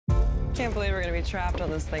Can't believe we're gonna be trapped on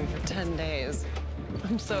this thing for 10 days.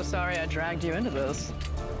 I'm so sorry I dragged you into this.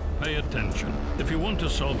 Pay attention. If you want to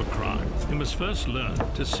solve a crime, you must first learn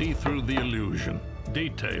to see through the illusion.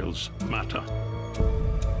 Details matter.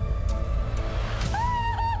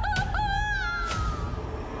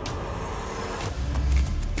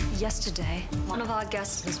 Yesterday, one of our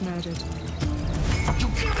guests was murdered. You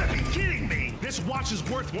gotta be kidding me! This watch is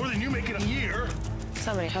worth more than you make in a year!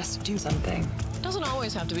 Somebody has to do something. Doesn't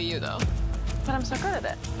always have to be you, though. But I'm so good at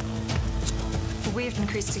it. We have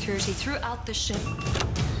increased security throughout the ship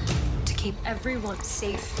to keep everyone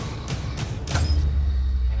safe.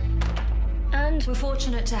 And we're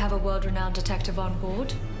fortunate to have a world-renowned detective on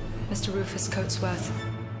board, Mr. Rufus Coatsworth.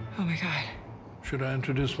 Oh my God. Should I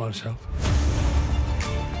introduce myself?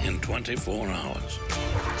 In 24 hours,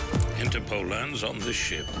 Interpol lands on this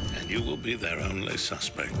ship, and you will be their only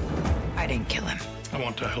suspect. I didn't kill him. I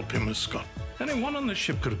want to help you, Miss Scott. Anyone on the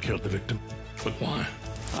ship could have killed the victim. But why?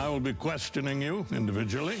 I will be questioning you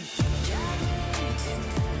individually.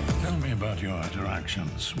 Tell me about your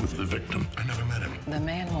interactions with the victim. I never met him. The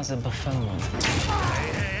man was a buffoon.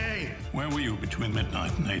 Hey! Where were you between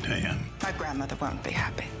midnight and 8 a.m.? My grandmother won't be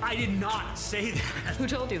happy. I did not say that. Who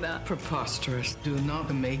told you that? Preposterous. Do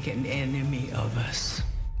not make an enemy of us.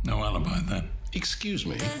 No alibi then. Excuse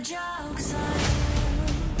me.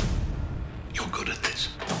 You're good at this.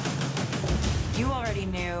 You already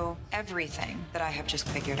knew everything that I have just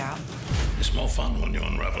figured out. It's more fun when you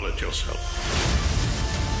unravel it yourself.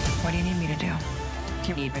 What do you need me to do?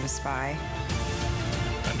 You need me to spy?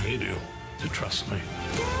 I need you to trust me.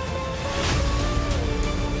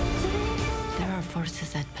 There are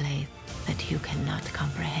forces at play that you cannot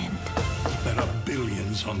comprehend. There are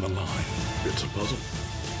billions on the line. It's a puzzle.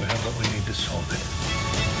 We have what we need to solve it.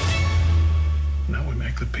 Now we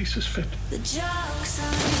make the pieces fit. The joke's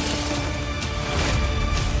on you.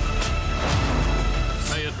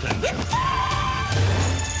 Pay attention.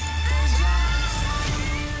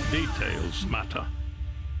 Details matter.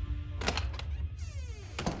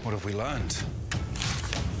 What have we learned?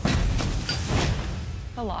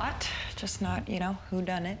 A lot. Just not, who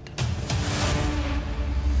done it.